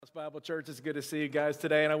Bible Church. It's good to see you guys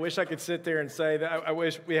today, and I wish I could sit there and say that I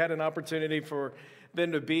wish we had an opportunity for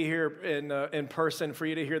them to be here in person, for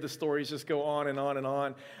you to hear the stories just go on and on and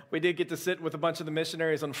on. We did get to sit with a bunch of the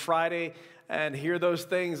missionaries on Friday and hear those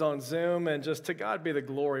things on Zoom, and just to God be the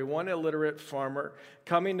glory. One illiterate farmer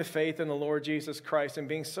coming to faith in the Lord Jesus Christ and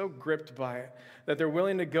being so gripped by it that they're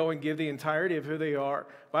willing to go and give the entirety of who they are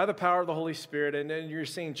by the power of the Holy Spirit. And then you're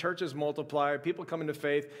seeing churches multiply, people coming to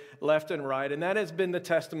faith left and right. And that has been the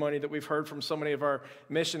testimony that we've heard from so many of our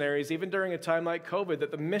missionaries, even during a time like COVID, that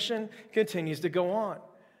the mission continues to go on.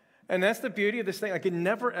 And that's the beauty of this thing. Like, it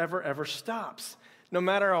never, ever, ever stops. No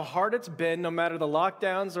matter how hard it's been, no matter the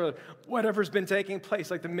lockdowns or whatever's been taking place,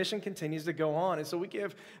 like, the mission continues to go on. And so we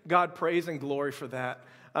give God praise and glory for that.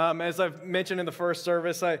 As I've mentioned in the first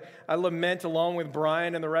service, I lament along with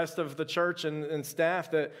Brian and the rest of the church and staff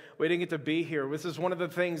that we didn't get to be here. This is one of the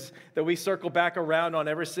things that we circle back around on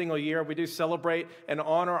every single year. We do celebrate and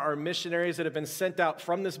honor our missionaries that have been sent out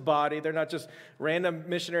from this body. They're not just random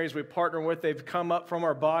missionaries we partner with. They've come up from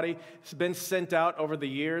our body. It's been sent out over the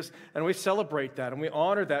years, and we celebrate that, and we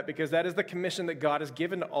honor that, because that is the commission that God has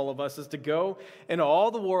given to all of us, is to go into all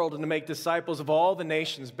the world and to make disciples of all the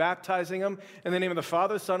nations, baptizing them in the name of the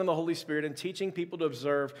Father, Son, and the Holy Spirit, and teaching people to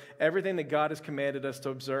observe everything that God has commanded us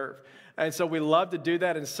to observe. And so we love to do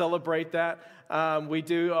that and celebrate that. We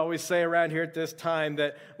do always say around here at this time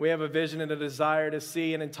that we have a vision and a desire to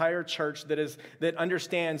see an entire church that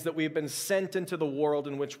understands that we've been sent into the world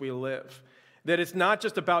in which we live. That it's not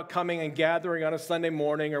just about coming and gathering on a Sunday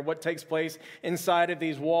morning or what takes place inside of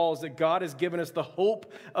these walls, that God has given us the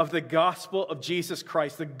hope of the gospel of Jesus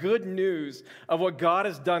Christ, the good news of what God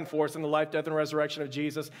has done for us in the life, death, and resurrection of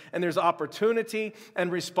Jesus. And there's opportunity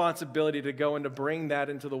and responsibility to go and to bring that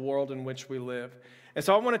into the world in which we live. And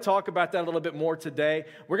so I want to talk about that a little bit more today.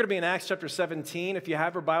 We're going to be in Acts chapter 17. If you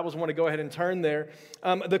have your Bibles, I want to go ahead and turn there.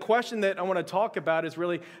 The question that I want to talk about is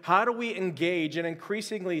really, how do we engage an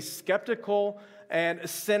increasingly skeptical and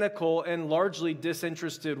cynical and largely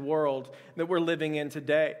disinterested world that we're living in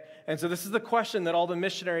today? And so this is the question that all the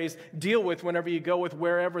missionaries deal with whenever you go with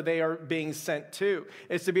wherever they are being sent to.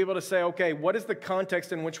 Is to be able to say, okay, what is the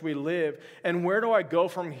context in which we live, and where do I go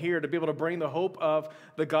from here to be able to bring the hope of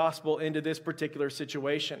the gospel into this particular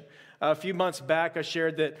situation? A few months back, I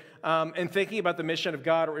shared that in thinking about the mission of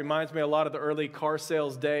God, it reminds me a lot of the early car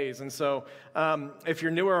sales days. And so if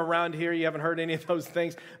you're newer around here, you haven't heard any of those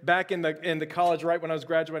things. Back in the college, right when I was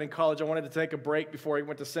graduating college, I wanted to take a break before I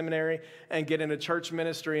went to seminary and get into church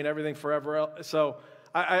ministry and everything forever else. So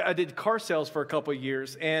I did car sales for a couple of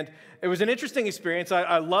years, and it was an interesting experience.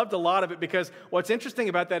 I loved a lot of it, because what's interesting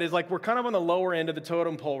about that is, like, we're kind of on the lower end of the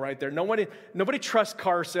totem pole right there. Nobody trusts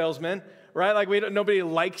car salesmen, right? Like, nobody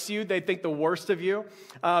likes you. They think the worst of you,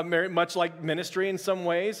 very much like ministry in some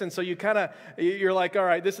ways. And so you're like, all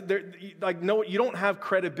right, no, you don't have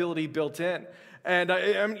credibility built in. And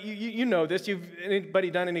I mean, you know this. Anybody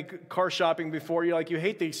done any car shopping before? You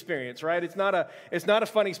hate the experience, right? It's not a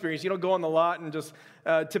fun experience. You don't go on the lot and just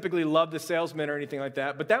typically love the salesman or anything like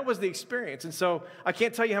that. But that was the experience. And so I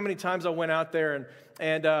can't tell you how many times I went out there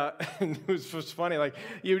and it was just funny. Like,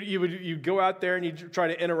 you go out there and you try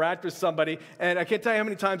to interact with somebody, and I can't tell you how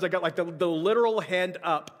many times I got like the literal hand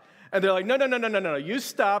up. And they're like, no, you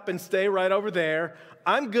stop and stay right over there.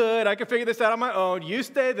 I'm good. I can figure this out on my own. You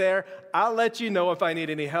stay there. I'll let you know if I need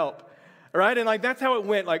any help. Right? And like, that's how it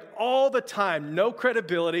went, like, all the time. No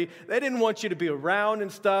credibility. They didn't want you to be around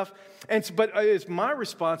and stuff. But it's my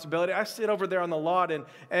responsibility. I sit over there on the lot, and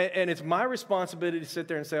it's my responsibility to sit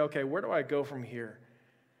there and say, okay, where do I go from here?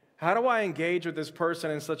 How do I engage with this person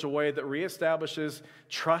in such a way that reestablishes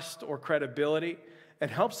trust or credibility and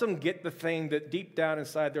helps them get the thing that deep down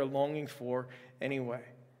inside they're longing for anyway?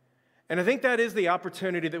 And I think that is the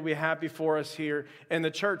opportunity that we have before us here in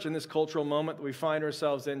the church in this cultural moment that we find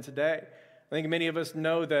ourselves in today. I think many of us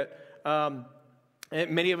know that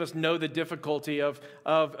many of us know the difficulty of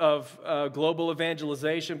global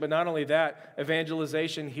evangelization, but not only that,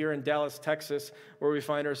 evangelization here in Dallas, Texas, where we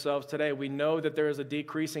find ourselves today. We know that there is a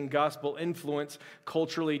decreasing gospel influence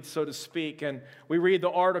culturally, so to speak, and we read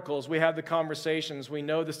the articles, we have the conversations, we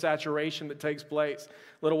know the saturation that takes place.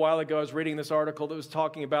 A little while ago, I was reading this article that was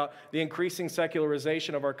talking about the increasing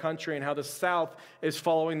secularization of our country and how the South is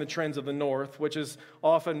following the trends of the North, which has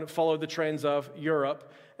often followed the trends of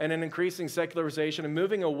Europe. and an increasing secularization and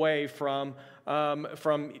moving away from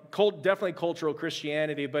definitely cultural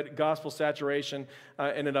Christianity, but gospel saturation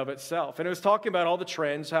in and of itself. And it was talking about all the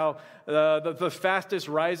trends, how the fastest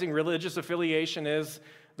rising religious affiliation is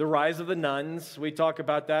the rise of the nuns. We talk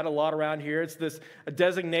about that a lot around here. It's a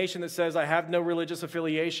designation that says, I have no religious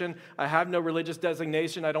affiliation. I have no religious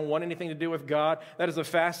designation. I don't want anything to do with God. That is the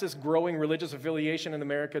fastest growing religious affiliation in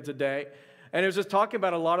America today. And it was just talking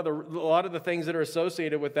about a lot of the things that are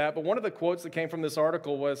associated with that. But one of the quotes that came from this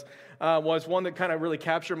article was one that kind of really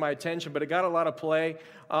captured my attention, but it got a lot of play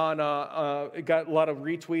on, it got a lot of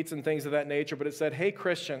retweets and things of that nature. But it said, hey,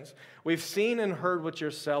 Christians, we've seen and heard what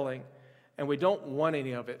you're selling, and we don't want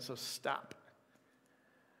any of it, so stop.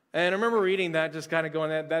 And I remember reading that, just kind of going,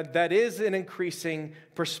 that is an increasing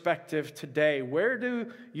perspective today. Where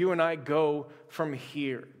do you and I go from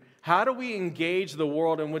here? How do we engage the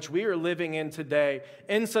world in which we are living in today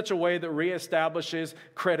in such a way that reestablishes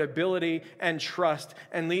credibility and trust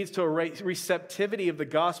and leads to a receptivity of the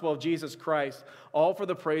gospel of Jesus Christ, all for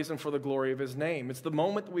the praise and for the glory of his name? It's the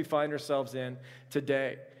moment that we find ourselves in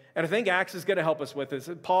today. And I think Acts is going to help us with this.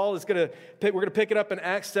 Paul is going to we're going to pick it up in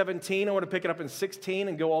Acts 17. I want to pick it up in 16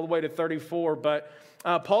 and go all the way to 34. But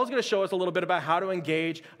Paul is going to show us a little bit about how to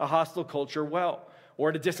engage a hostile culture well,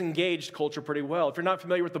 or to disengaged culture pretty well. If you're not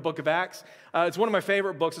familiar with the book of Acts, it's one of my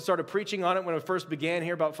favorite books. I started preaching on it when I first began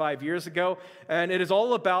here about 5 years ago, and it is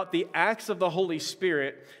all about the acts of the Holy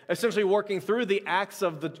Spirit, essentially working through the acts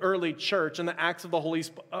of the early church and the acts of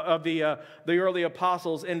the early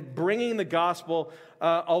apostles and bringing the gospel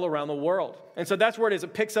all around the world. And so that's where it is.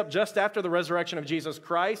 It picks up just after the resurrection of Jesus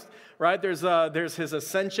Christ, right? There's his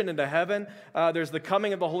ascension into heaven. There's the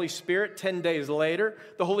coming of the Holy Spirit 10 days later.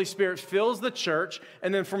 The Holy Spirit fills the church,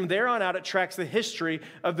 and then from there on out, it tracks the history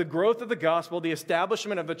of the growth of the gospel, the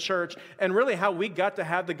establishment of the church, and really how we got to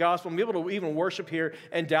have the gospel and be able to even worship here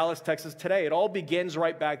in Dallas, Texas today. It all begins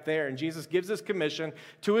right back there, and Jesus gives this commission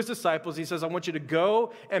to his disciples. He says, I want you to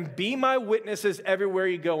go and be my witnesses everywhere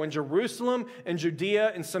you go, in Jerusalem, in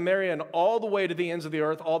Judea, in Samaria, and all the way to the ends of the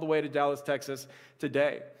earth, all the way to Dallas, Texas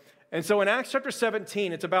today. And so in Acts chapter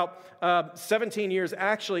 17, it's about 17 years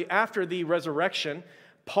actually after the resurrection.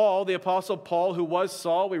 Paul, the apostle Paul, who was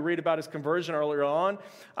Saul, we read about his conversion earlier on.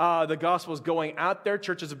 The gospel is going out there.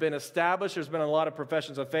 Churches have been established. There's been a lot of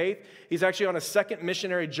professions of faith. He's actually on a second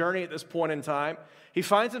missionary journey at this point in time. He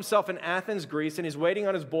finds himself in Athens, Greece, and he's waiting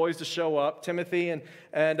on his boys to show up, Timothy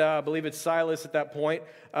and I believe it's Silas at that point.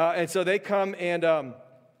 And so they come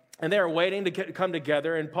and they are waiting to come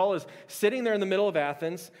together. And Paul is sitting there in the middle of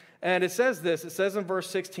Athens. And it says this, it says in verse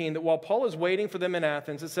 16 that while Paul is waiting for them in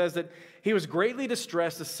Athens, it says that he was greatly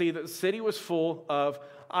distressed to see that the city was full of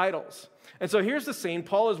idols. And so here's the scene.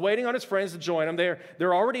 Paul is waiting on his friends to join him.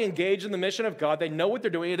 They're already engaged in the mission of God. They know what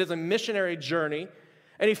they're doing. It is a missionary journey.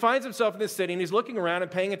 And he finds himself in this city, and he's looking around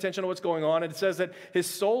and paying attention to what's going on. And it says that his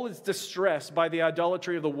soul is distressed by the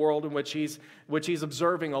idolatry of the world in which he's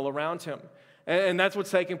observing all around him. And that's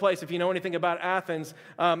what's taking place. If you know anything about Athens,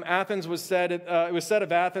 it was said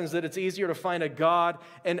of Athens that it's easier to find a god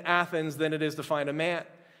in Athens than it is to find a man.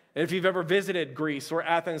 And if you've ever visited Greece or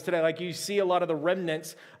Athens today, like you see a lot of the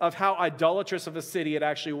remnants of how idolatrous of a city it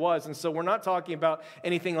actually was. And so we're not talking about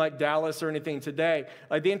anything like Dallas or anything today.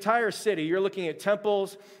 Like the entire city, you're looking at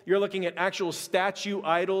temples, you're looking at actual statue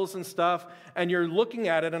idols and stuff, and you're looking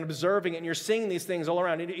at it and observing it, and you're seeing these things all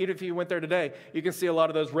around. Even if you went there today, you can see a lot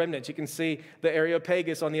of those remnants. You can see the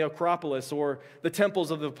Areopagus on the Acropolis or the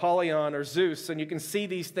temples of the Apollyon or Zeus, and you can see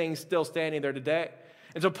these things still standing there today.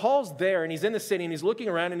 And so Paul's there, and he's in the city, and he's looking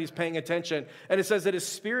around, and he's paying attention. And it says that his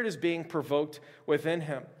spirit is being provoked within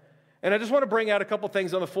him. And I just want to bring out a couple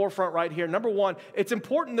things on the forefront right here. Number one, it's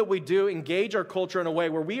important that we do engage our culture in a way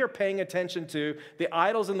where we are paying attention to the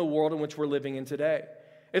idols in the world in which we're living in today.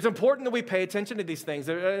 It's important that we pay attention to these things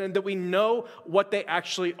and that we know what they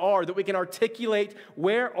actually are, that we can articulate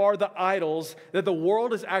where are the idols that the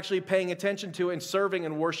world is actually paying attention to and serving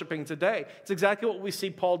and worshiping today. It's exactly what we see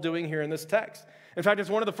Paul doing here in this text. In fact, it's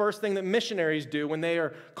one of the first things that missionaries do when they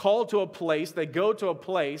are called to a place. They go to a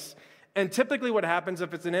place, and typically what happens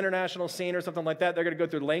if it's an international scene or something like that, they're going to go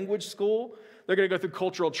through language school, they're going to go through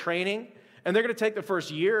cultural training, and they're going to take the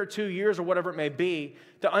first year or 2 years or whatever it may be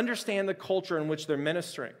to understand the culture in which they're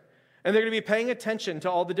ministering. And they're going to be paying attention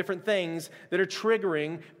to all the different things that are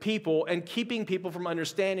triggering people and keeping people from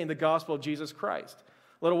understanding the gospel of Jesus Christ.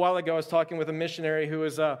 A little while ago, I was talking with a missionary who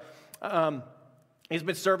is he's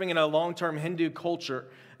been serving in a long-term Hindu culture.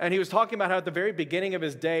 And he was talking about how at the very beginning of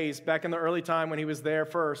his days, back in the early time when he was there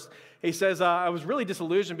first, he says, I was really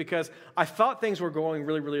disillusioned because I thought things were going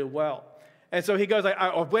really, really well. And so he goes,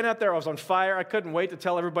 I went out there, I was on fire. I couldn't wait to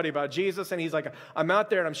tell everybody about Jesus. And he's like, I'm out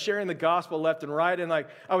there and I'm sharing the gospel left and right. And like,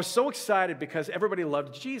 I was so excited because everybody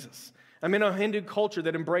loved Jesus. I'm in a Hindu culture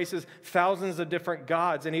that embraces thousands of different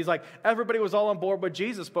gods. And he's like, everybody was all on board with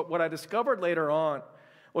Jesus. But what I discovered later on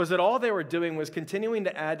was that all they were doing was continuing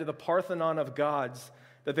to add to the Parthenon of gods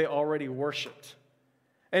that they already worshiped.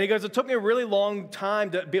 And he goes, it took me a really long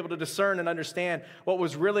time to be able to discern and understand what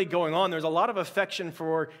was really going on. There's a lot of affection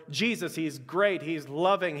for Jesus. He's great. He's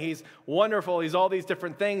loving. He's wonderful. He's all these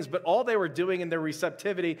different things. But all they were doing in their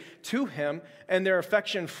receptivity to him and their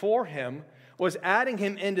affection for him was adding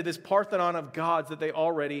him into this Parthenon of gods that they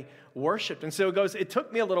already worshiped. And so it goes, it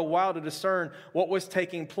took me a little while to discern what was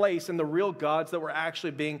taking place in the real gods that were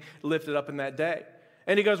actually being lifted up in that day.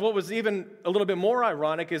 And he goes, what was even a little bit more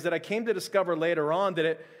ironic is that I came to discover later on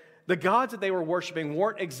that the gods that they were worshiping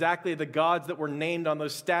weren't exactly the gods that were named on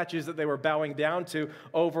those statues that they were bowing down to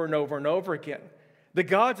over and over and over again. The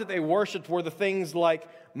gods that they worshiped were the things like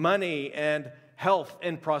money and health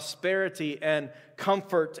and prosperity and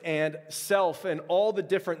comfort and self and all the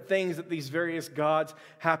different things that these various gods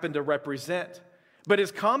happen to represent. But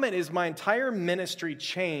his comment is, my entire ministry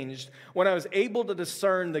changed when I was able to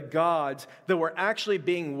discern the gods that were actually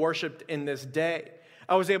being worshiped in this day.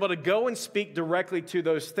 I was able to go and speak directly to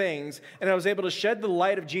those things, and I was able to shed the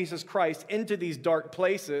light of Jesus Christ into these dark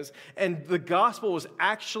places, and the gospel was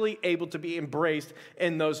actually able to be embraced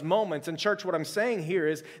in those moments. And church, what I'm saying here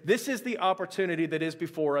is, this is the opportunity that is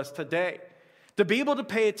before us today. To be able to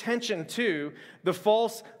pay attention to the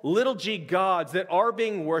false little g gods that are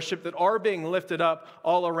being worshiped, that are being lifted up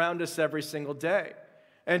all around us every single day.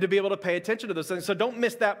 And to be able to pay attention to those things. So don't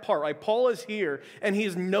miss that part, right? Paul is here, and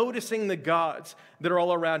he's noticing the gods that are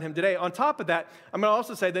all around him today. On top of that, I'm going to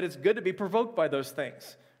also say that it's good to be provoked by those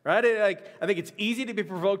things, right? I think it's easy to be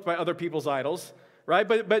provoked by other people's idols, right?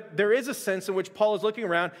 But there is a sense in which Paul is looking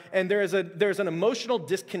around, and there's an emotional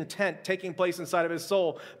discontent taking place inside of his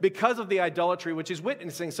soul because of the idolatry which he's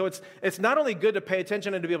witnessing. So it's not only good to pay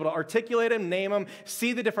attention and to be able to articulate them, name them,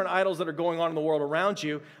 see the different idols that are going on in the world around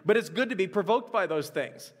you, but it's good to be provoked by those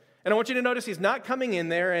things. And I want you to notice he's not coming in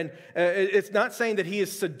there, and it's not saying that he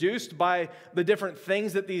is seduced by the different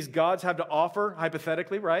things that these gods have to offer,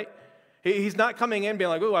 hypothetically, right? He's not coming in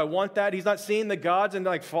being like, oh, I want that. He's not seeing the gods and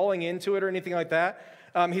like falling into it or anything like that.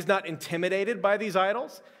 He's not intimidated by these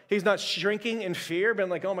idols. He's not shrinking in fear, being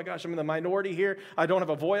like, oh my gosh, I'm in the minority here. I don't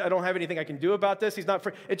have a voice. I don't have anything I can do about this. He's not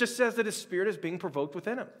free. It just says that his spirit is being provoked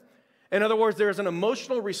within him. In other words, there's an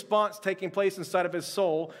emotional response taking place inside of his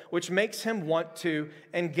soul, which makes him want to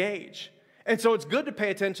engage. And so it's good to pay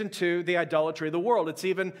attention to the idolatry of the world. It's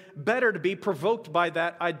even better to be provoked by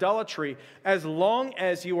that idolatry as long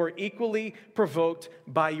as you are equally provoked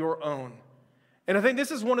by your own. And I think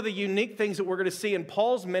this is one of the unique things that we're going to see in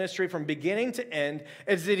Paul's ministry from beginning to end,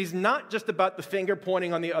 is that he's not just about the finger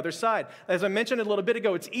pointing on the other side. As I mentioned a little bit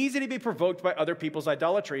ago, it's easy to be provoked by other people's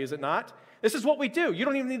idolatry, is it not? This is what we do. You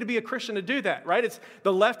don't even need to be a Christian to do that, right? It's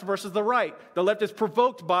the left versus the right. The left is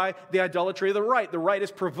provoked by the idolatry of the right. The right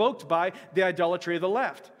is provoked by the idolatry of the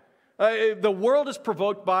left. The world is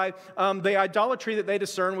provoked by the idolatry that they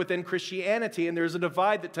discern within Christianity, and there's a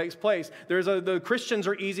divide that takes place. The Christians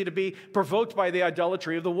are easy to be provoked by the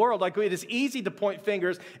idolatry of the world. Like, it is easy to point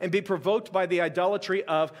fingers and be provoked by the idolatry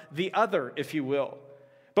of the other, if you will.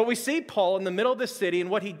 But we see Paul in the middle of this city, and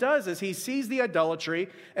what he does is he sees the idolatry,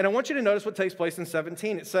 and I want you to notice what takes place in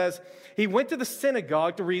 17. It says, he went to the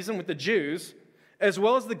synagogue to reason with the Jews, as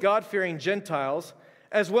well as the God-fearing Gentiles,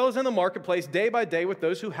 as well as in the marketplace day by day with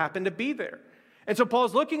those who happen to be there. And so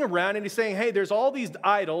Paul's looking around and he's saying, hey, there's all these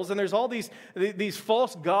idols and there's all these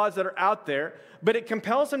false gods that are out there, but it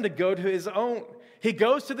compels him to go to his own. He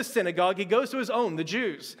goes to the synagogue, he goes to his own, the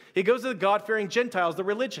Jews. He goes to the God-fearing Gentiles, the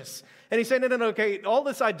religious. And he's saying, no, okay, all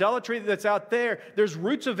this idolatry that's out there, there's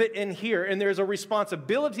roots of it in here, and there's a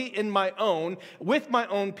responsibility in my own, with my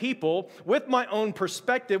own people, with my own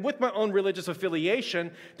perspective, with my own religious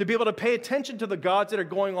affiliation, to be able to pay attention to the gods that are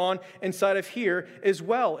going on inside of here as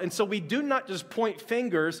well. And so we do not just point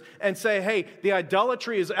fingers and say, hey, the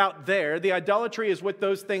idolatry is out there, the idolatry is with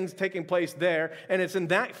those things taking place there, and it's in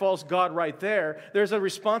that false god right there. There's a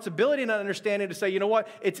responsibility and an understanding to say, you know what,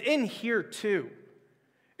 it's in here too.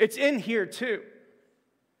 It's in here too.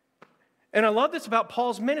 And I love this about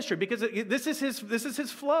Paul's ministry because this is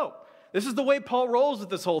his flow. This is the way Paul rolls with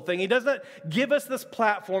this whole thing. He doesn't give us this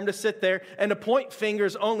platform to sit there and to point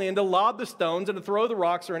fingers only and to lob the stones and to throw the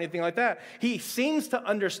rocks or anything like that. He seems to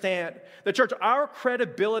understand that, church, our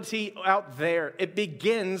credibility out there, it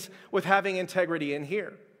begins with having integrity in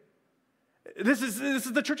here. This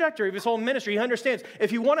is the trajectory of his whole ministry. He understands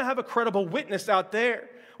if you want to have a credible witness out there,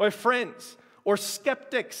 or friends, or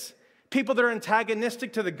skeptics, people that are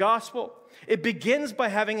antagonistic to the gospel. It begins by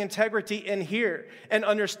having integrity in here and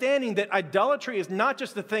understanding that idolatry is not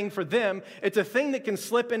just a thing for them, it's a thing that can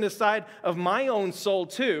slip inside of my own soul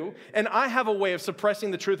too. And I have a way of suppressing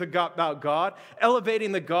the truth of God, about God,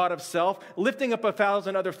 elevating the God of self, lifting up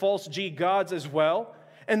 1,000 other false gods as well.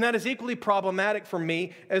 And that is equally problematic for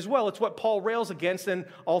me as well. It's what Paul rails against in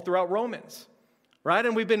all throughout Romans. Right?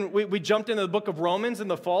 And we jumped into the book of Romans in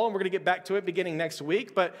the fall, and we're going to get back to it beginning next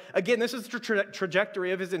week. But again, this is the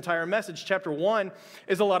trajectory of his entire message. Chapter 1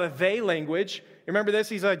 is a lot of they language. You remember this?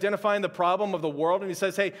 He's identifying the problem of the world, and he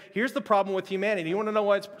says, hey, here's the problem with humanity. You want to know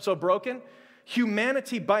why it's so broken?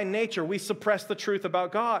 Humanity, by nature, we suppress the truth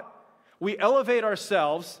about God. We elevate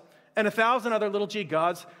ourselves and 1,000 other little g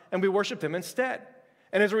gods, and we worship them instead.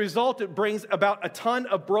 And as a result, it brings about a ton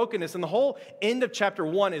of brokenness. And the whole end of chapter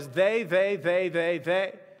 1 is they.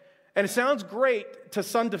 And it sounds great to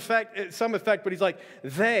some effect, but he's like,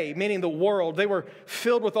 they, meaning the world, they were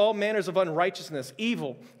filled with all manners of unrighteousness,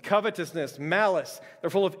 evil, covetousness, malice. They're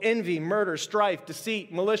full of envy, murder, strife,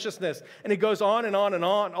 deceit, maliciousness. And he goes on and on and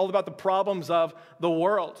on, all about the problems of the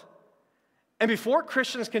world. And before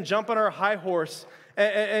Christians can jump on our high horse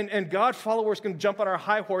and God followers can jump on our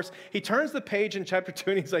high horse, he turns the page in chapter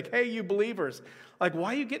 2 and he's like, hey, you believers, like,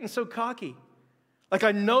 why are you getting so cocky? Like,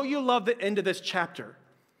 I know you love the end of this chapter.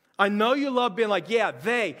 I know you love being like, yeah,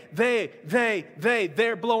 they're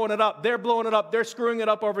blowing it up. They're blowing it up. They're screwing it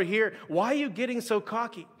up over here. Why are you getting so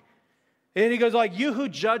cocky? And he goes like, you who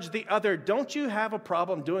judge the other, don't you have a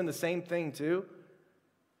problem doing the same thing too?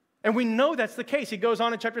 And we know that's the case. He goes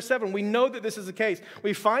on in chapter 7. We know that this is the case.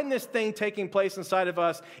 We find this thing taking place inside of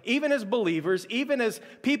us, even as believers, even as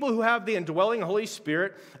people who have the indwelling Holy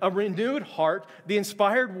Spirit, a renewed heart, the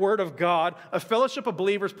inspired word of God, a fellowship of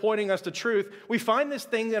believers pointing us to truth. We find this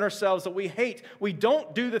thing in ourselves that we hate. We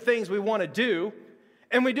don't do the things we want to do,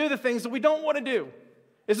 and we do the things that we don't want to do.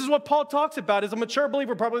 This is what Paul talks about as a mature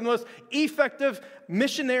believer, probably the most effective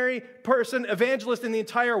missionary person, evangelist in the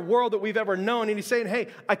entire world that we've ever known. And he's saying, hey,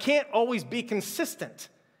 I can't always be consistent.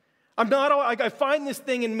 I find this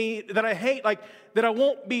thing in me that I hate, like that I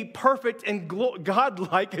won't be perfect and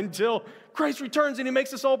God-like until Christ returns and he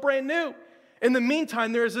makes us all brand new. In the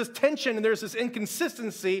meantime, there's this tension and there's this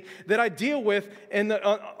inconsistency that I deal with in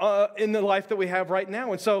the life that we have right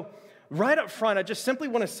now. And so, right up front, I just simply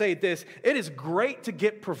want to say this. It is great to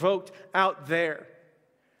get provoked out there.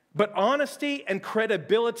 But honesty and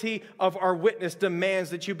credibility of our witness demands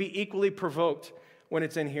that you be equally provoked when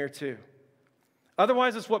it's in here too.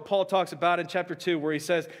 Otherwise, it's what Paul talks about in chapter 2, where he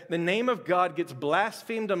says, the name of God gets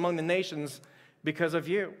blasphemed among the nations because of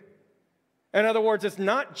you. In other words, it's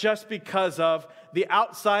not just because of the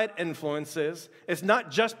outside influences. It's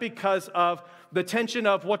not just because of the tension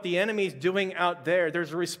of what the enemy's doing out there.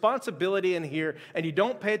 There's a responsibility in here, and you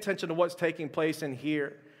don't pay attention to what's taking place in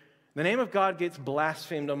here. The name of God gets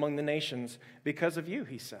blasphemed among the nations because of you,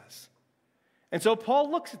 he says. And so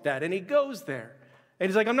Paul looks at that, and he goes there. And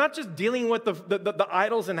he's like, I'm not just dealing with the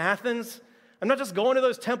idols in Athens. I'm not just going to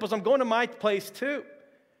those temples. I'm going to my place too.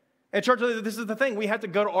 And church, this is the thing. We have to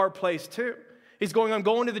go to our place too. He's going, I'm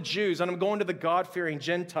going to the Jews, and I'm going to the God-fearing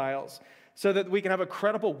Gentiles, so that we can have a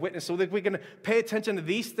credible witness, so that we can pay attention to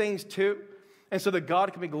these things too, and so that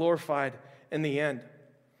God can be glorified in the end.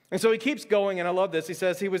 And so he keeps going, and I love this. He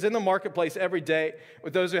says he was in the marketplace every day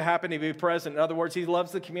with those who happen to be present. In other words, he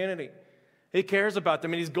loves the community. He cares about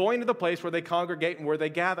them, and he's going to the place where they congregate and where they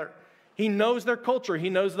gather. He knows their culture. He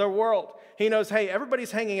knows their world. He knows, hey,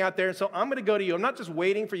 everybody's hanging out there, and so I'm going to go to you. I'm not just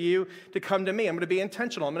waiting for you to come to me. I'm going to be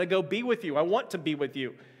intentional. I'm going to go be with you. I want to be with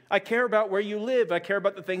you. I care about where you live. I care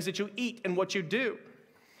about the things that you eat and what you do.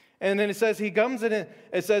 And then it says he comes in,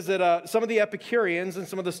 it says that some of the Epicureans and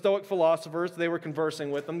some of the Stoic philosophers, they were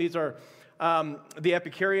conversing with them. These are, the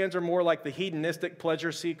Epicureans are more like the hedonistic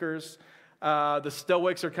pleasure seekers. The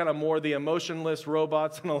Stoics are kind of more the emotionless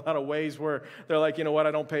robots in a lot of ways, where they're like, you know what,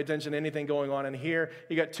 I don't pay attention to anything going on in here.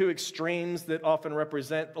 You got two extremes that often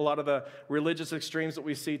represent a lot of the religious extremes that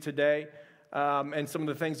we see today. And some of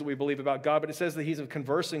the things that we believe about God. But it says that he's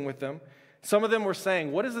conversing with them. Some of them were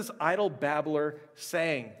saying, what is this idle babbler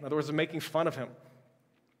saying? In other words, they're making fun of him.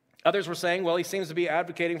 Others were saying, well, he seems to be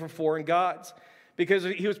advocating for foreign gods because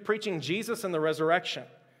he was preaching Jesus and the resurrection.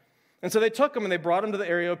 And so they took him and they brought him to the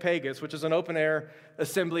Areopagus, which is an open-air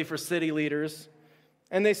assembly for city leaders.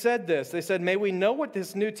 And they said this. They said, may we know what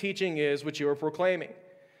this new teaching is which you are proclaiming.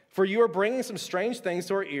 For you are bringing some strange things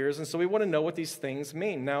to our ears, and so we want to know what these things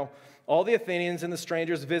mean. Now, all the Athenians and the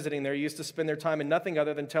strangers visiting there used to spend their time in nothing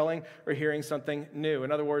other than telling or hearing something new.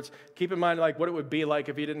 In other words, keep in mind like what it would be like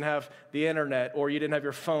if you didn't have the internet, or you didn't have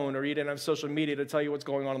your phone, or you didn't have social media to tell you what's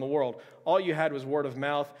going on in the world. All you had was word of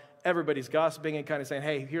mouth. Everybody's gossiping and kind of saying,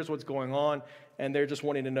 hey, here's what's going on, and they're just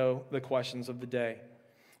wanting to know the questions of the day.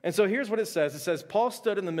 And so here's what it says. It says, Paul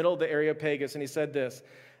stood in the middle of the Areopagus, and he said this.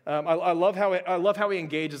 I love how he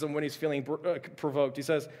engages them when he's feeling provoked. He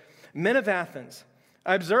says, men of Athens,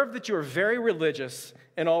 I observe that you are very religious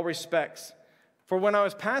in all respects. For when I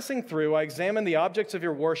was passing through, I examined the objects of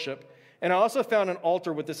your worship, and I also found an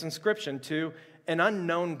altar with this inscription, to an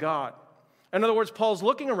unknown God. In other words, Paul's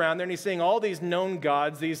looking around there and he's seeing all these known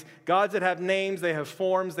gods, these gods that have names, they have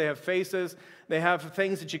forms, they have faces, they have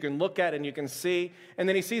things that you can look at and you can see. And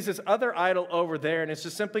then he sees this other idol over there, and it's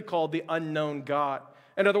just simply called the unknown God.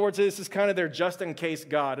 In other words, this is kind of their just-in-case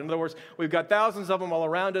God. In other words, we've got thousands of them all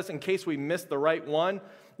around us in case we missed the right one.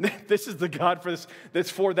 This is the God for this,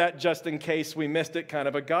 that's for that just-in-case we missed it kind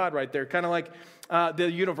of a God right there. Kind of like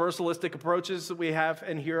the universalistic approaches that we have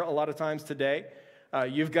in here a lot of times today.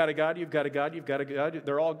 You've got a God, you've got a God, you've got a God.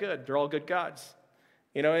 They're all good. They're all good gods.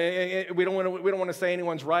 You know, we don't want to say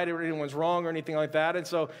anyone's right or anyone's wrong or anything like that. And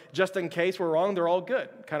so just in case we're wrong, they're all good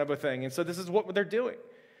kind of a thing. And so this is what they're doing.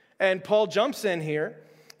 And Paul jumps in here,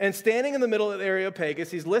 and standing in the middle of the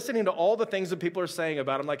Areopagus, he's listening to all the things that people are saying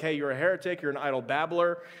about him, like, hey, you're a heretic, you're an idol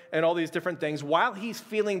babbler, and all these different things, while he's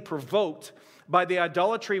feeling provoked by the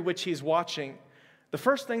idolatry which he's watching. The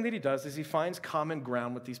first thing that he does is he finds common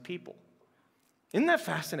ground with these people. Isn't that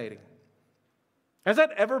fascinating? Has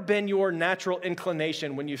that ever been your natural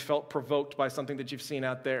inclination when you felt provoked by something that you've seen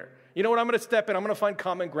out there? You know what, I'm going to step in, I'm going to find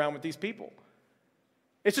common ground with these people.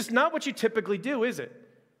 It's just not what you typically do, is it?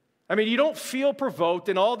 I mean, you don't feel provoked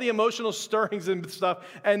and all the emotional stirrings and stuff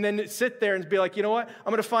and then sit there and be like, you know what, I'm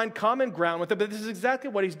going to find common ground with them. But this is exactly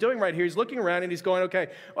what he's doing right here. He's looking around and he's going, okay,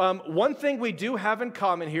 one thing we do have in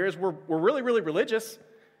common here is we're really, really religious,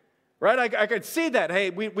 right? I could see that. Hey,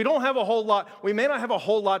 we don't have a whole lot. We may not have a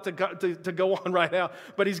whole lot to go on right now,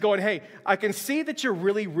 but he's going, hey, I can see that you're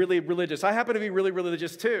really, really religious. I happen to be really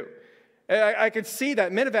religious too. I can see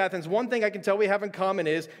that. Men of Athens, one thing I can tell we have in common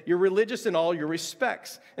is you're religious in all your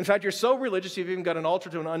respects. In fact, you're so religious you've even got an altar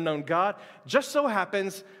to an unknown God. Just so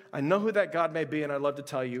happens, I know who that God may be, and I'd love to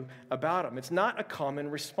tell you about him. It's not a common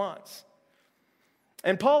response.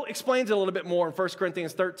 And Paul explains it a little bit more in 1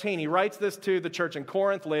 Corinthians 13. He writes this to the church in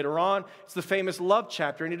Corinth later on. It's the famous love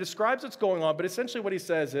chapter, and he describes what's going on, but essentially what he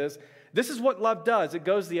says is, this is what love does. It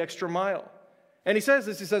goes the extra mile. And he says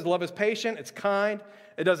this, he says, love is patient, it's kind,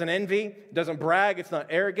 it doesn't envy, it doesn't brag, it's not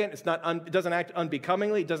arrogant, it doesn't act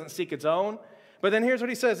unbecomingly, it doesn't seek its own. But then here's what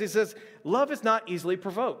he says, love is not easily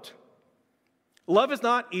provoked. Love is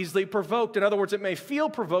not easily provoked. In other words, it may feel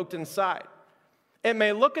provoked inside. It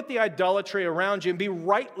may look at the idolatry around you and be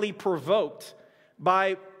rightly provoked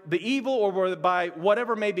by the evil or by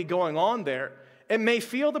whatever may be going on there. It may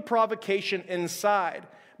feel the provocation inside,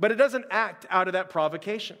 but it doesn't act out of that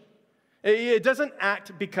provocation. It doesn't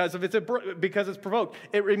act because it's provoked.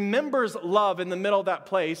 It remembers love in the middle of that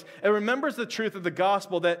place. It remembers the truth of the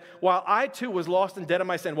gospel that while I too was lost and dead in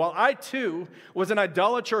my sin, while I too was an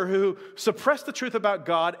idolater who suppressed the truth about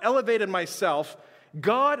God, elevated myself,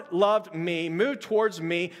 God loved me, moved towards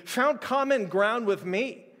me, found common ground with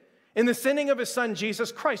me in the sending of his son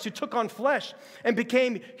Jesus Christ, who took on flesh and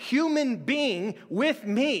became human being with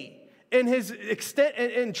me. In his extent,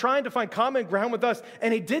 in trying to find common ground with us.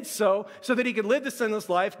 And he did so that he could live the sinless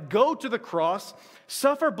life, go to the cross,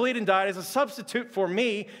 suffer, bleed, and die as a substitute for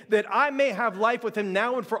me, that I may have life with him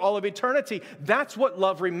now and for all of eternity. That's what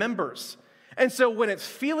love remembers. And so when it's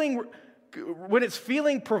feeling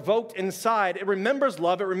provoked inside, it remembers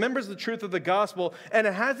love, it remembers the truth of the gospel, and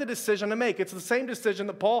it has a decision to make. It's the same decision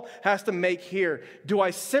that Paul has to make here. Do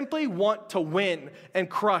I simply want to win and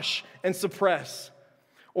crush and suppress?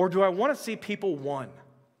 Or do I want to see people won?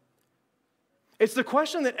 It's the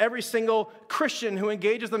question that every single Christian who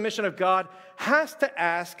engages the mission of God has to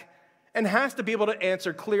ask and has to be able to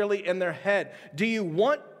answer clearly in their head. Do you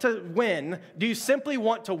want to win? Do you simply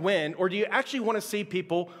want to win? Or do you actually want to see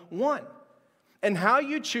people won? And how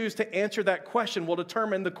you choose to answer that question will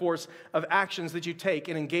determine the course of actions that you take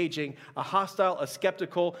in engaging a hostile, a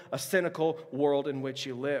skeptical, a cynical world in which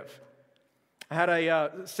you live. I had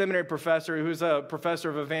a seminary professor who's a professor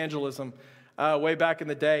of evangelism way back in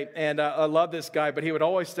the day, and I love this guy, but he would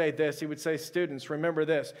always say this. He would say, students, remember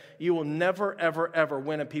this, you will never, ever, ever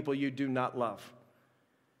win a people you do not love.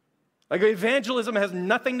 Like evangelism has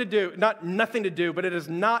nothing to do, not nothing to do, but it is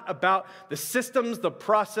not about the systems, the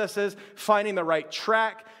processes, finding the right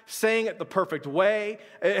track, saying it the perfect way.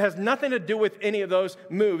 It has nothing to do with any of those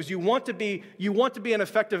moves. You want to be an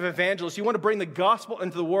effective evangelist. You want to bring the gospel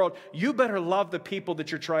into the world. You better love the people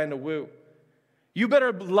that you're trying to woo. You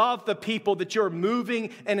better love the people that you're moving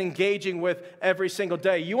and engaging with every single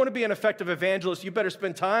day. You want to be an effective evangelist, you better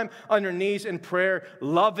spend time on your knees in prayer,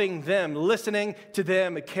 loving them, listening to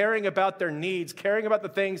them, caring about their needs, caring about the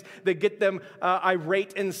things that get them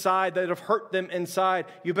irate inside, that have hurt them inside.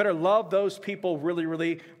 You better love those people really,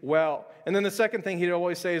 really well. And then the second thing he'd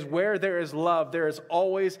always say is, where there is love, there is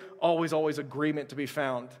always, always, always agreement to be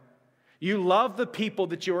found. You love the people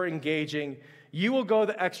that you're engaging. You will go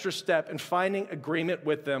the extra step in finding agreement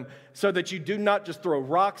with them so that you do not just throw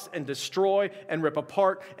rocks and destroy and rip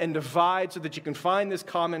apart and divide, so that you can find this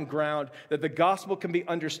common ground, that the gospel can be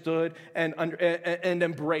understood and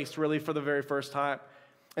embraced really for the very first time.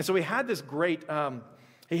 And so he had this great,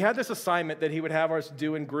 he had this assignment that he would have us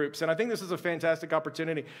do in groups. And I think this is a fantastic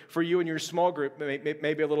opportunity for you and your small group,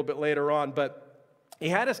 maybe a little bit later on. But he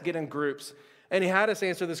had us get in groups. And he had us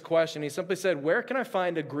answer this question. He simply said, where can I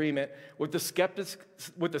find agreement with the skeptics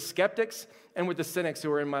and with the cynics who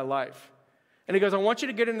are in my life? And he goes, I want you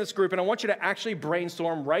to get in this group, and I want you to actually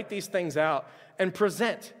brainstorm, write these things out, and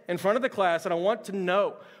present in front of the class. And I want to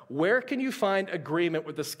know, where can you find agreement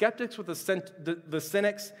with the skeptics, with the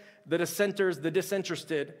cynics, the dissenters, the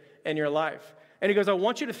disinterested in your life? And he goes, I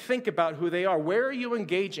want you to think about who they are. Where are you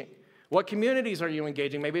engaging? What communities are you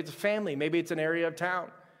engaging? Maybe it's a family. Maybe it's an area of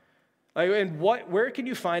town. And where can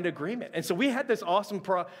you find agreement? And so we had this awesome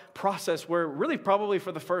process where really probably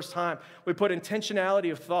for the first time, we put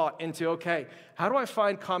intentionality of thought into, okay, how do I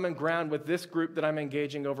find common ground with this group that I'm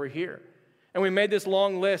engaging over here? And we made this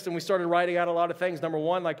long list, and we started writing out a lot of things. Number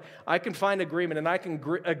one, like, I can find agreement, and I can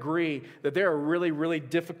agree that there are really, really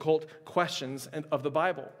difficult questions of the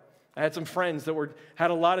Bible. I had some friends that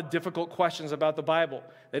had a lot of difficult questions about the Bible.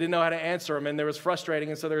 They didn't know how to answer them, and it was frustrating.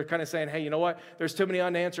 And so they were kind of saying, hey, you know what? There's too many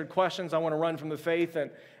unanswered questions. I want to run from the faith.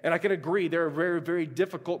 And I can agree there are very, very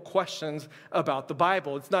difficult questions about the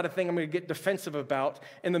Bible. It's not a thing I'm going to get defensive about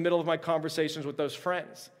in the middle of my conversations with those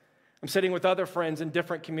friends. I'm sitting with other friends in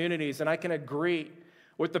different communities, and I can agree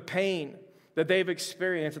with the pain that they've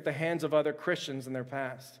experienced at the hands of other Christians in their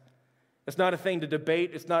past. It's not a thing to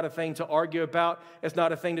debate. It's not a thing to argue about. It's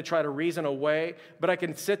not a thing to try to reason away. But I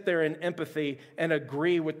can sit there in empathy and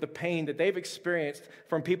agree with the pain that they've experienced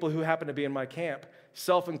from people who happen to be in my camp,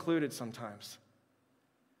 self-included sometimes.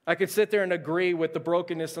 I can sit there and agree with the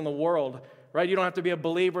brokenness in the world, right? You don't have to be a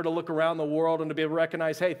believer to look around the world and to be able to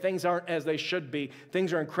recognize, hey, things aren't as they should be.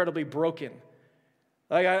 Things are incredibly broken.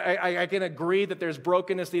 Like I can agree that there's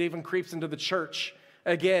brokenness that even creeps into the church,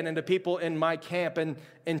 again, into people in my camp and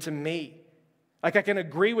into me. Like, I can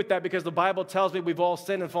agree with that because the Bible tells me we've all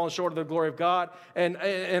sinned and fallen short of the glory of God, and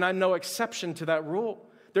I'm no exception to that rule.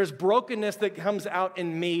 There's brokenness that comes out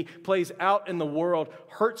in me, plays out in the world,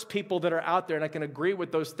 hurts people that are out there, and I can agree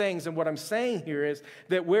with those things. And what I'm saying here is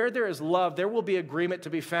that where there is love, there will be agreement to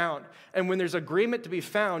be found. And when there's agreement to be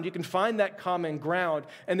found, you can find that common ground,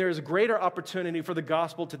 and there is a greater opportunity for the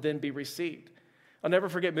gospel to then be received. I'll never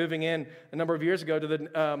forget moving in a number of years ago to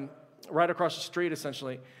the right across the street,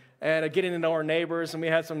 essentially, and getting to know our neighbors. And we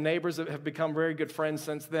had some neighbors that have become very good friends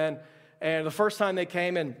since then. And the first time they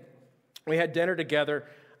came and we had dinner together,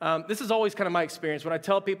 this is always kind of my experience. When I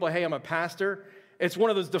tell people, hey, I'm a pastor, it's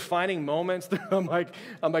one of those defining moments that I'm like,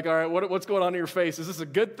 all right, what's going on in your face? Is this a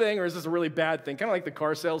good thing or is this a really bad thing? Kind of like the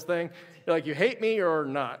car sales thing. You're like, you hate me or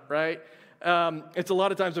not, right? It's a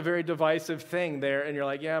lot of times a very divisive thing there, and you're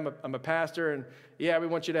like, yeah, I'm a pastor, and yeah, we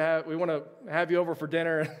want to have you over for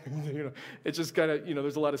dinner. It's just kind of,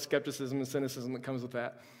 there's a lot of skepticism and cynicism that comes with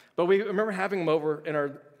that. But we remember having them over in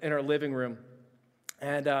our living room,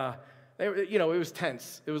 and it was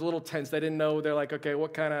tense. It was a little tense. They didn't know. They're like, okay,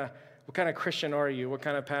 what kind of Christian are you? What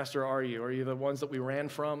kind of pastor are you? Are you the ones that we ran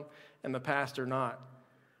from, and the past or not?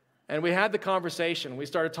 And we had the conversation. We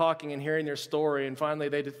started talking and hearing their story, and finally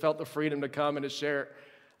they felt the freedom to come and to share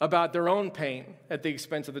about their own pain at the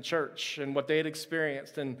expense of the church and what they had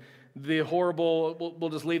experienced and the horrible, we'll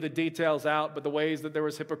just leave the details out, but the ways that there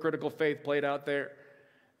was hypocritical faith played out there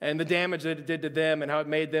and the damage that it did to them and how it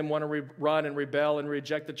made them want to run and rebel and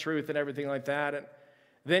reject the truth and everything like that. And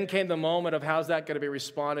then came the moment of how's that going to be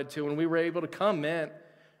responded to, and we were able to come in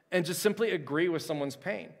and just simply agree with someone's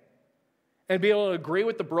pain and be able to agree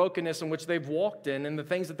with the brokenness in which they've walked in and the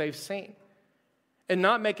things that they've seen. and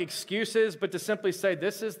not make excuses, but to simply say,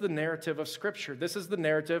 this is the narrative of Scripture. This is the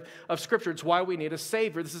narrative of Scripture. It's why we need a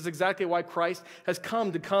Savior. This is exactly why Christ has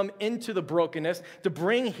come, to come into the brokenness, to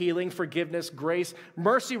bring healing, forgiveness, grace,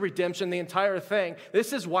 mercy, redemption, the entire thing.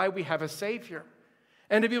 This is why we have a Savior.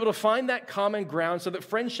 And to be able to find that common ground so that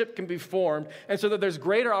friendship can be formed and so that there's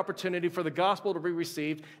greater opportunity for the gospel to be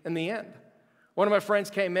received in the end. One of my friends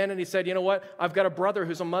came in and he said, you know what? I've got a brother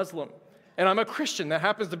who's a Muslim. And I'm a Christian. That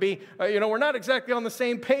happens to be, we're not exactly on the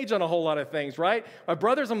same page on a whole lot of things, right? My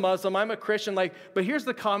brother's a Muslim, I'm a Christian, but here's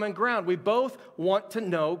the common ground. We both want to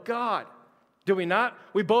know God. Do we not?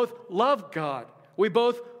 We both love God. We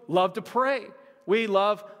both love to pray.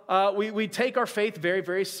 We take our faith very,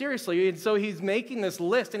 very seriously. And so he's making this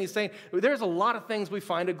list and he's saying, there's a lot of things we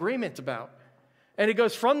find agreement about. And he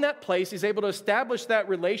goes from that place, he's able to establish that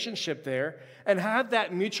relationship there and have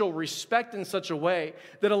that mutual respect in such a way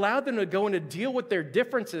that allowed them to go and to deal with their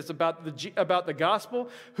differences about the gospel,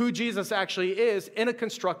 who Jesus actually is, in a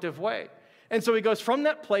constructive way. And so he goes from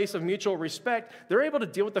that place of mutual respect, they're able to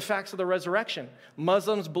deal with the facts of the resurrection.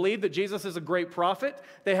 Muslims believe that Jesus is a great prophet.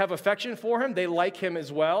 They have affection for him. They like him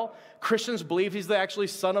as well. Christians believe he's actually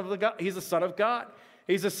he's the Son of God.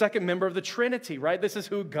 He's the second member of the Trinity, right? This is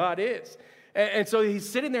who God is. And so he's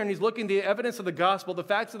sitting there and he's looking at the evidence of the gospel, the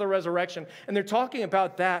facts of the resurrection, and they're talking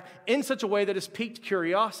about that in such a way that has piqued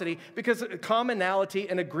curiosity because commonality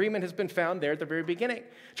and agreement has been found there at the very beginning.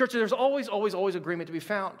 Church, there's always, always, always agreement to be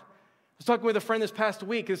found. I was talking with a friend this past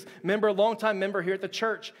week, a longtime member here at the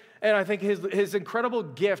church, and I think his incredible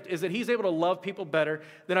gift is that he's able to love people better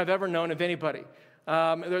than I've ever known of anybody.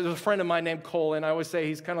 There's a friend of mine named Cole, and I always say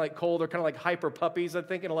he's kind of like Cole. They're kind of like hyper puppies, I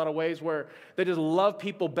think, in a lot of ways, where they just love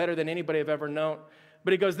people better than anybody I've ever known.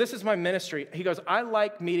 But he goes, this is my ministry. He goes, I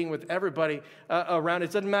like meeting with everybody around. It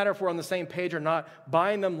doesn't matter if we're on the same page or not,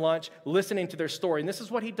 buying them lunch, listening to their story. And this is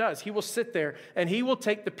what he does. He will sit there, and he will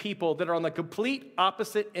take the people that are on the complete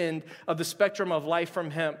opposite end of the spectrum of life from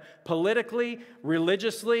him, politically,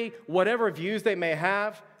 religiously, whatever views they may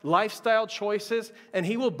have, lifestyle choices, and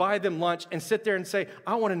he will buy them lunch and sit there and say,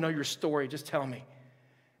 I want to know your story, just tell me.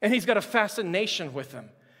 And he's got a fascination with them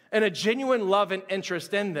and a genuine love and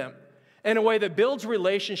interest in them in a way that builds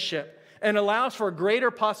relationship and allows for a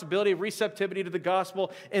greater possibility of receptivity to the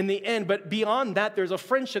gospel in the end. But beyond that, there's a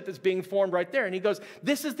friendship that's being formed right there. And he goes,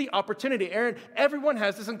 this is the opportunity. Aaron, everyone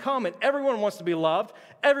has this in common. Everyone wants to be loved.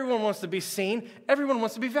 Everyone wants to be seen. Everyone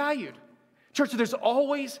wants to be valued. Church, there's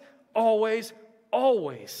always, always,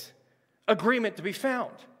 always agreement to be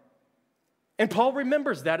found. And Paul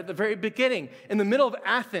remembers that at the very beginning, in the middle of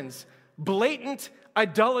Athens, blatant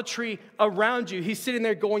idolatry around you. He's sitting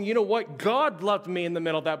there going, you know what? God loved me in the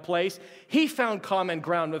middle of that place. He found common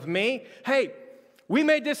ground with me. Hey, we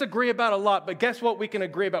may disagree about a lot, but guess what we can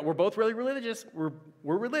agree about? We're both really religious. We're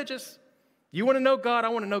religious. You want to know God? I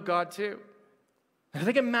want to know God too. And I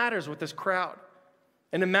think it matters with this crowd.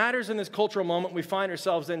 And it matters in this cultural moment we find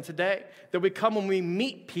ourselves in today, that we come and we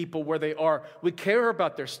meet people where they are. We care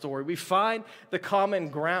about their story. We find the common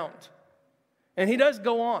ground. And he does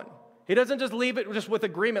go on. He doesn't just leave it just with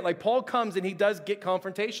agreement. Like Paul comes and he does get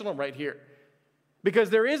confrontational right here. Because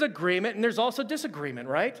there is agreement and there's also disagreement,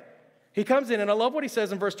 right? He comes in, and I love what he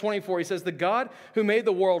says in verse 24. He says, the God who made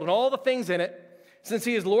the world and all the things in it, since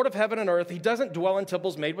he is Lord of heaven and earth, he doesn't dwell in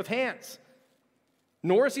temples made with hands.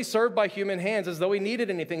 Nor is he served by human hands as though he needed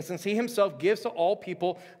anything, since he himself gives to all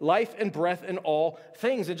people life and breath in all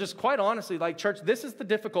things. And just quite honestly, like church, this is the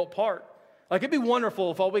difficult part. Like it'd be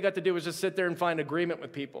wonderful if all we got to do was just sit there and find agreement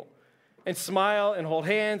with people and smile and hold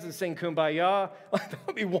hands and sing Kumbaya. That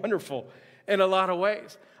would be wonderful in a lot of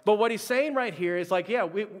ways. But what he's saying right here is like, yeah,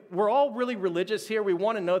 we're all really religious here. We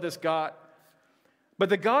want to know this God. But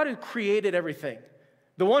the God who created everything,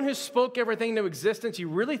 the one who spoke everything into existence, you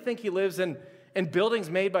really think he lives in buildings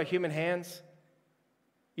made by human hands?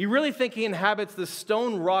 You really think he inhabits the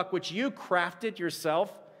stone rock which you crafted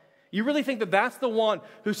yourself? You really think that that's the one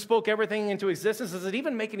who spoke everything into existence? Does it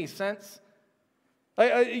even make any sense?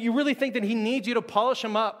 You really think that he needs you to polish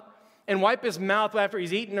him up and wipe his mouth after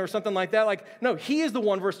he's eaten or something like that? Like, no, he is the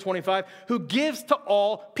one, verse 25, who gives to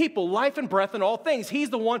all people life and breath and all things. He's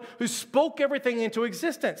the one who spoke everything into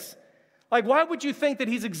existence. Like, why would you think that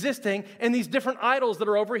he's existing in these different idols that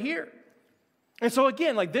are over here? And so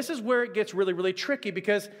again, like this is where it gets really, really tricky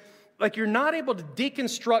because like you're not able to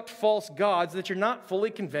deconstruct false gods that you're not fully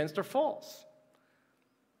convinced are false.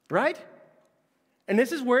 Right? And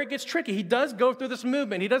this is where it gets tricky. He does go through this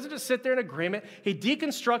movement. He doesn't just sit there in agreement. He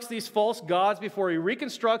deconstructs these false gods before he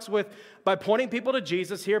reconstructs by pointing people to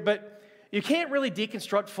Jesus here. But you can't really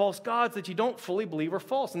deconstruct false gods that you don't fully believe are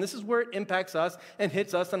false. And this is where it impacts us and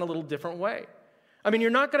hits us in a little different way. I mean, you're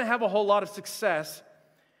not going to have a whole lot of success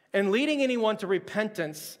in leading anyone to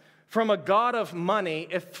repentance from a God of money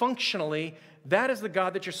if functionally that is the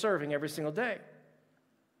God that you're serving every single day.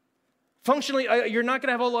 Functionally, you're not going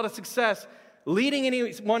to have a whole lot of success leading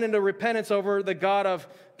anyone into repentance over the God of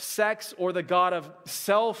sex or the God of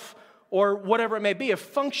self or whatever it may be, if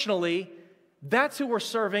functionally that's who we're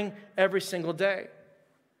serving every single day.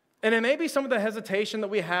 And it may be some of the hesitation that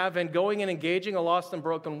we have in going and engaging a lost and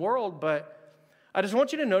broken world, but I just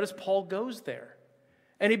want you to notice Paul goes there.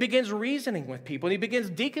 And he begins reasoning with people. And he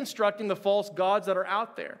begins deconstructing the false gods that are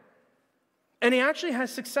out there. And he actually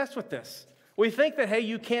has success with this. We think that, hey,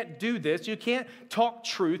 you can't do this. You can't talk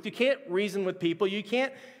truth. You can't reason with people. You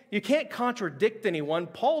can't contradict anyone.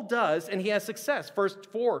 Paul does, and he has success. Verse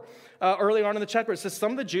 4, early on in the chapter, it says,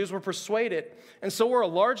 some of the Jews were persuaded, and so were a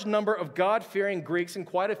large number of God-fearing Greeks and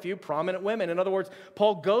quite a few prominent women. In other words,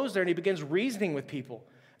 Paul goes there and he begins reasoning with people.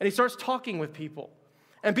 And he starts talking with people.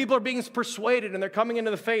 And people are being persuaded and they're coming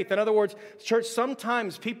into the faith. In other words, church,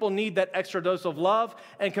 sometimes people need that extra dose of love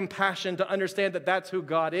and compassion to understand that that's who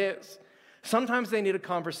God is. Sometimes they need a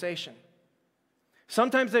conversation.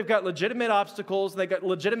 Sometimes they've got legitimate obstacles, they've got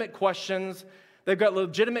legitimate questions, they've got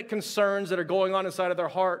legitimate concerns that are going on inside of their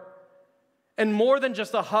heart. And more than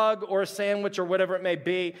just a hug or a sandwich or whatever it may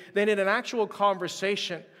be, they need an actual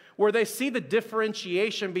conversation where they see the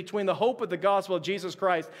differentiation between the hope of the gospel of Jesus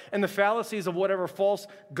Christ and the fallacies of whatever false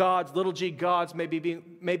gods, little g gods, may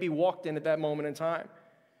be walked in at that moment in time.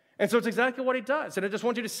 And so it's exactly what he does. And I just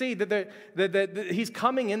want you to see that he's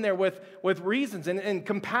coming in there with reasons and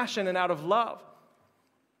compassion and out of love.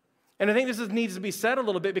 And I think this needs to be said a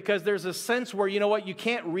little bit because there's a sense where, you know what, you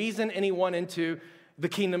can't reason anyone into the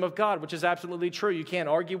kingdom of God, which is absolutely true. You can't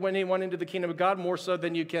argue anyone into the kingdom of God more so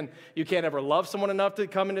than you can't ever love someone enough to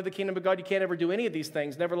come into the kingdom of God. You can't ever do any of these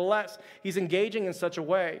things. Nevertheless, he's engaging in such a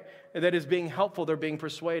way that is being helpful. They're being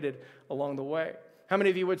persuaded along the way. How many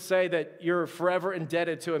of you would say that you're forever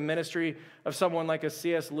indebted to a ministry of someone like a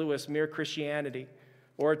C.S. Lewis, Mere Christianity,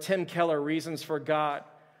 or a Tim Keller, Reasons for God,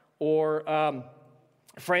 or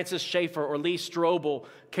Francis Schaeffer or Lee Strobel,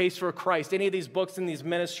 Case for Christ, any of these books and these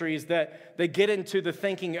ministries that they get into the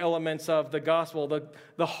thinking elements of the gospel,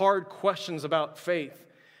 the hard questions about faith.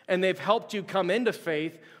 And they've helped you come into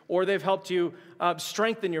faith, or they've helped you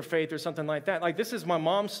strengthen your faith or something like that. Like, this is my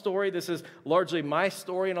mom's story. This is largely my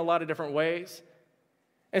story in a lot of different ways.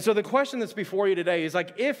 And so the question that's before you today is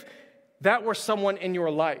like, if that were someone in your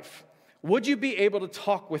life, would you be able to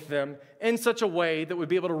talk with them in such a way that would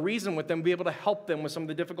be able to reason with them, be able to help them with some of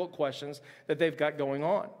the difficult questions that they've got going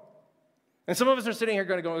on? And some of us are sitting here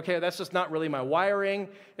going to go, okay, that's just not really my wiring.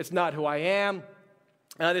 It's not who I am.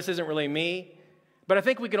 This isn't really me. But I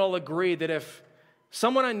think we can all agree that if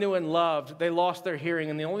someone I knew and loved, they lost their hearing,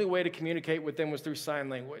 and the only way to communicate with them was through sign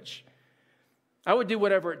language, I would do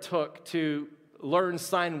whatever it took to learn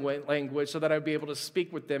sign language so that I'd be able to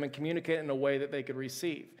speak with them and communicate in a way that they could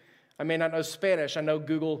receive. I may not know Spanish. I know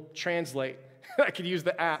Google Translate. I could use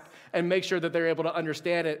the app and make sure that they're able to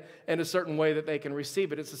understand it in a certain way that they can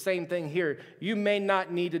receive it. It's the same thing here. You may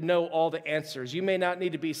not need to know all the answers. You may not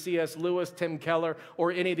need to be C.S. Lewis, Tim Keller,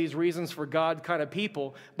 or any of these Reasons for God kind of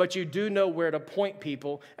people, but you do know where to point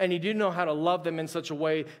people, and you do know how to love them in such a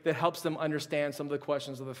way that helps them understand some of the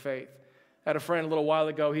questions of the faith. I had a friend a little while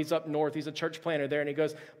ago. He's up north. He's a church planter there, and he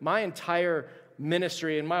goes, my entire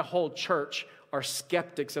ministry and my whole church are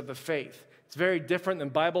skeptics of the faith. It's very different than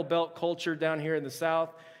Bible Belt culture down here in the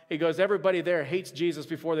South. He goes, everybody there hates Jesus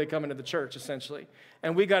before they come into the church, essentially.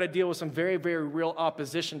 And we got to deal with some very, very real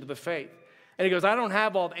opposition to the faith. And he goes, I don't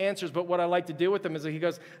have all the answers, but what I like to do with them is, he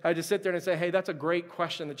goes, I just sit there and say, hey, that's a great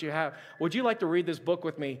question that you have. Would you like to read this book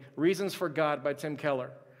with me, Reasons for God by Tim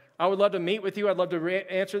Keller? I would love to meet with you. I'd love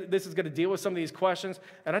to answer. This is going to deal with some of these questions.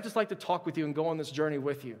 And I'd just like to talk with you and go on this journey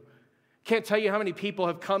with you. Can't tell you how many people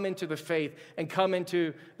have come into the faith and come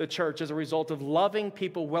into the church as a result of loving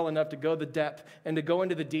people well enough to go the depth and to go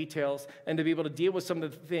into the details and to be able to deal with some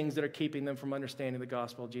of the things that are keeping them from understanding the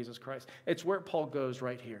gospel of Jesus Christ. It's where Paul goes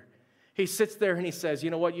right here. He sits there and he says,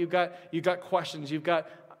 you know what, you've got questions, you've got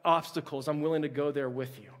obstacles. I'm willing to go there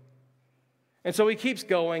with you. And so he keeps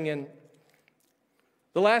going, and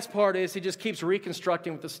the last part is he just keeps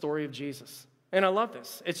reconstructing with the story of Jesus. And I love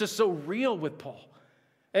this. It's just so real with Paul.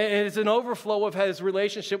 And it's an overflow of his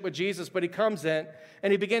relationship with Jesus, but he comes in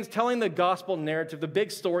and he begins telling the gospel narrative, the big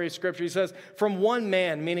story of Scripture. He says, from one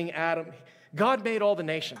man, meaning Adam, God made all the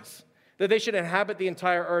nations, that they should inhabit the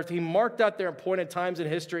entire earth. He marked out their appointed times in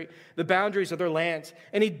history, the boundaries of their lands.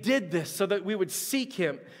 And he did this so that we would seek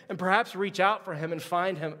him and perhaps reach out for him and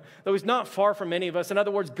find him, though he's not far from any of us. In other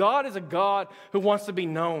words, God is a God who wants to be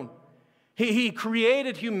known. He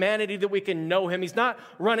created humanity that we can know him. He's not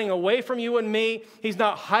running away from you and me. He's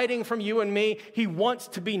not hiding from you and me. He wants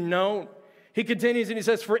to be known. He continues and he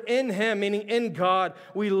says, for in him, meaning in God,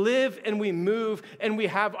 we live and we move and we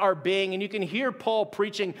have our being. And you can hear Paul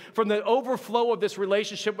preaching from the overflow of this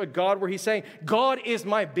relationship with God where he's saying, God is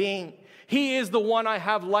my being. He is the one I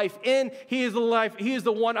have life in. He is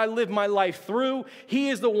the one I live my life through. He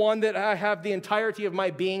is the one that I have the entirety of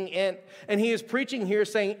my being in. And he is preaching here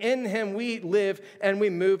saying, in him we live and we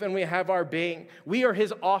move and we have our being. We are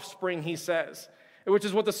his offspring, he says, which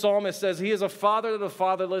is what the psalmist says. He is a father to the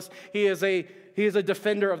fatherless. He is a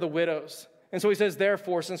defender of the widows. And so he says,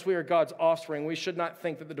 therefore, since we are God's offspring, we should not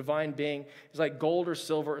think that the divine being is like gold or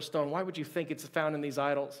silver or stone. Why would you think it's found in these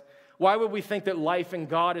idols? Why would we think that life in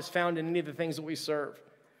God is found in any of the things that we serve?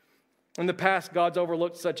 In the past, God's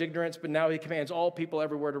overlooked such ignorance, but now he commands all people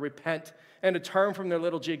everywhere to repent and to turn from their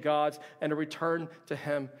little g gods and to return to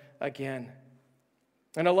him again.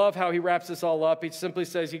 And I love how he wraps this all up. He simply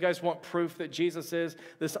says, you guys want proof that Jesus is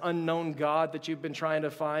this unknown God that you've been trying to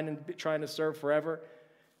find and trying to serve forever?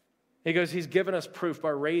 He goes, he's given us proof by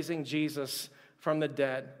raising Jesus from the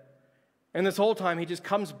dead. And this whole time, he just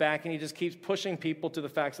comes back and he just keeps pushing people to the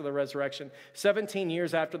facts of the resurrection. 17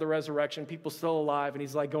 years after the resurrection, people still alive. And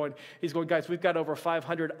he's going, guys, we've got over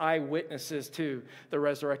 500 eyewitnesses to the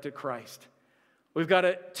resurrected Christ. We've got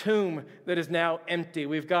a tomb that is now empty.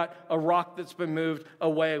 We've got a rock that's been moved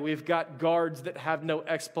away. We've got guards that have no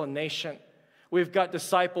explanation. We've got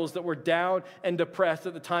disciples that were down and depressed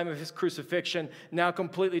at the time of his crucifixion, now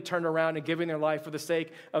completely turned around and giving their life for the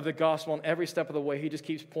sake of the gospel. And every step of the way, he just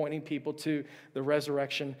keeps pointing people to the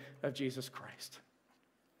resurrection of Jesus Christ.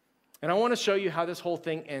 And I want to show you how this whole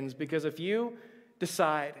thing ends, because if you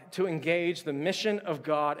decide to engage the mission of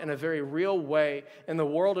God in a very real way in the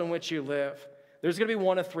world in which you live, there's going to be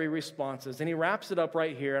one of three responses. And he wraps it up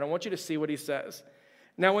right here, and I want you to see what he says.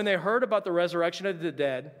 Now, when they heard about the resurrection of the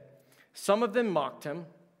dead, some of them mocked him.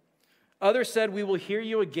 Others said, we will hear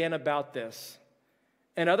you again about this.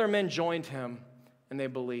 And other men joined him, and they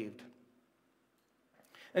believed.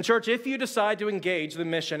 And church, if you decide to engage the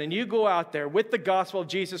mission and you go out there with the gospel of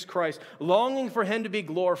Jesus Christ, longing for him to be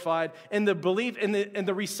glorified in the belief in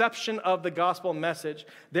the reception of the gospel message,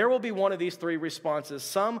 there will be one of these three responses.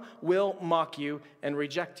 Some will mock you and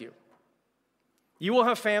reject you. You will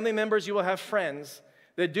have family members, you will have friends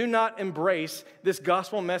that do not embrace this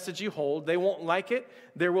gospel message you hold. They won't like it.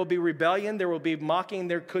 There will be rebellion, there will be mocking,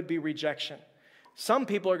 there could be rejection. Some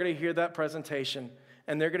people are going to hear that presentation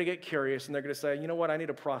and they're going to get curious, and they're going to say, you know what, I need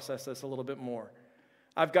to process this a little bit more.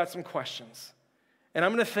 I've got some questions, and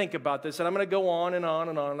I'm going to think about this, and I'm going to go on and on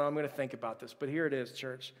and on, and I'm going to think about this. But here it is,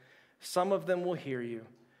 church. Some of them will hear you,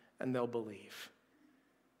 and they'll believe.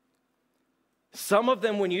 Some of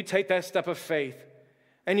them, when you take that step of faith,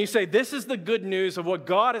 and you say, this is the good news of what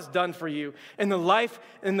God has done for you in the life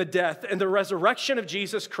and the death and the resurrection of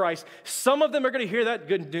Jesus Christ. Some of them are going to hear that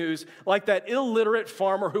good news like that illiterate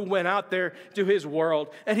farmer who went out there to his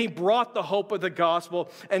world and he brought the hope of the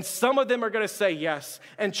gospel. And some of them are going to say yes.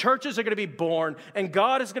 And churches are going to be born and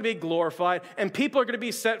God is going to be glorified and people are going to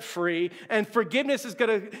be set free and forgiveness is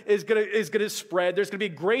going to spread. There's going to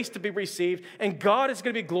be grace to be received and God is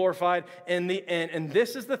going to be glorified in the end. And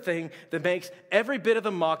this is the thing that makes every bit of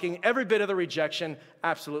the mocking, every bit of the rejection,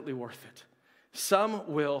 absolutely worth it.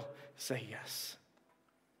 Some will say yes.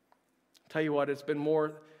 I'll tell you what, it's been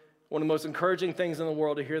one of the most encouraging things in the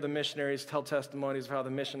world to hear the missionaries tell testimonies of how the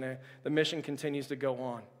mission continues to go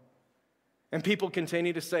on. And people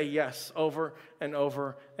continue to say yes over and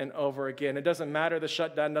over and over again. It doesn't matter the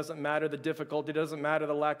shutdown, doesn't matter the difficulty, doesn't matter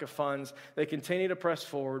the lack of funds. They continue to press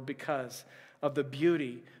forward because of the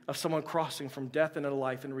beauty of someone crossing from death into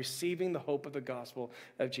life and receiving the hope of the gospel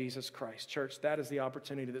of Jesus Christ. Church, that is the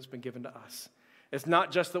opportunity that's been given to us. It's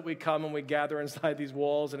not just that we come and we gather inside these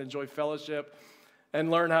walls and enjoy fellowship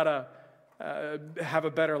and learn how to have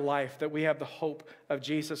a better life, that we have the hope of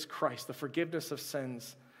Jesus Christ, the forgiveness of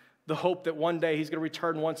sins, the hope that one day he's going to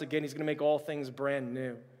return once again. He's going to make all things brand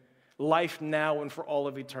new. Life now and for all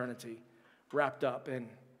of eternity, wrapped up in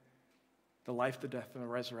the life, the death, and the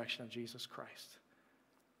resurrection of Jesus Christ.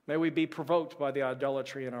 May we be provoked by the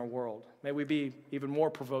idolatry in our world. May we be even more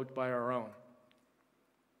provoked by our own.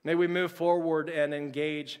 May we move forward and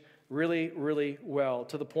engage really, really well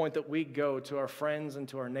to the point that we go to our friends and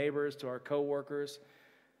to our neighbors, to our co-workers,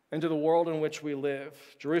 and to the world in which we live,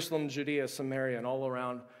 Jerusalem, Judea, Samaria, and all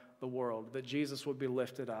around the world, that Jesus would be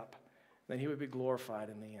lifted up, that he would be glorified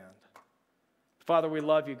in the end. Father, we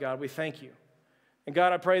love you, God. We thank you. And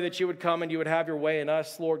God, I pray that you would come and you would have your way in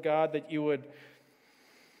us, Lord God, that you would,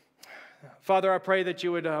 Father, I pray that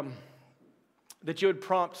you would that you would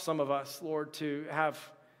prompt some of us, Lord, to have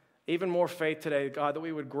even more faith today, God, that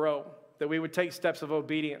we would grow, that we would take steps of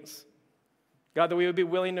obedience. God, that we would be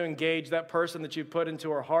willing to engage that person that you put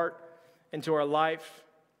into our heart, into our life,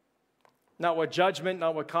 not with judgment,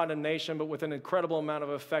 not with condemnation, but with an incredible amount of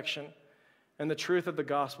affection and the truth of the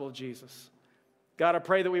gospel of Jesus. God, I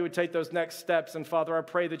pray that we would take those next steps, and Father, I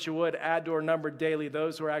pray that you would add to our number daily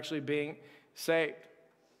those who are actually being saved.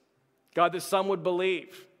 God, that some would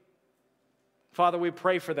believe. Father, we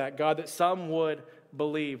pray for that, God, that some would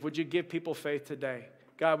believe. Would you give people faith today?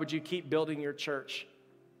 God, would you keep building your church?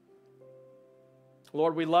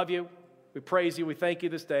 Lord, we love you. We praise you. We thank you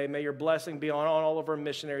this day. May your blessing be on all of our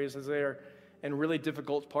missionaries as they are in really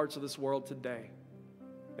difficult parts of this world today.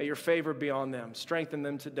 May your favor be on them. Strengthen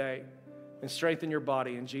them today and strengthen your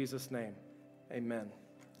body in Jesus' name. Amen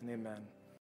and amen.